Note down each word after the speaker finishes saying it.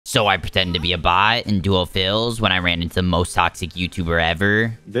So I pretended to be a bot in dual fills when I ran into the most toxic YouTuber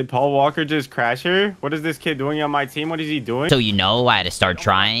ever. Did Paul Walker just crash her? What is this kid doing on my team? What is he doing? So you know I had to start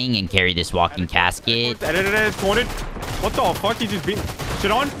trying and carry this walking casket. What the fuck? He just beat shit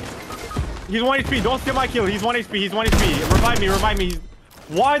on? He's 1 HP. Don't steal my kill. He's 1 HP. He's 1 HP. Revive me. Revive me.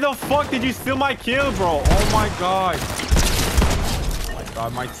 Why the fuck did you steal my kill, bro? Oh my god. Oh my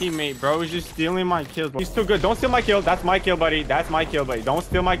god, my teammate, bro, is just stealing my kills, bro. He's too good. Don't steal my kill. That's my kill, buddy. That's my kill, buddy. Don't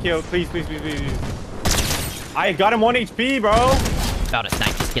steal my kill. Please, please, please, please, please. I got him 1 HP, bro. About to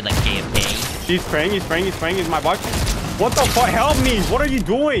snipe this kid like JFK. He's spraying. He's spraying. He's spraying. He's my box. What the fuck? Help me. What are you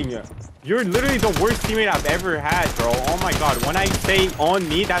doing? You're literally the worst teammate I've ever had, bro. Oh my god. When I say on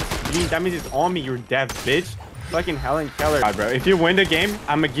me, that means it's on me. You're deaf, bitch. Fucking Helen Keller. God, bro. If you win the game,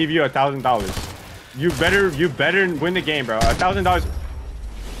 I'm gonna give you $1,000. You better win the game, bro. $1,000.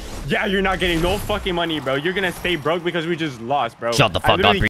 Yeah, you're not getting no fucking money, bro. You're gonna stay broke because we just lost, bro. Shut the fuck up.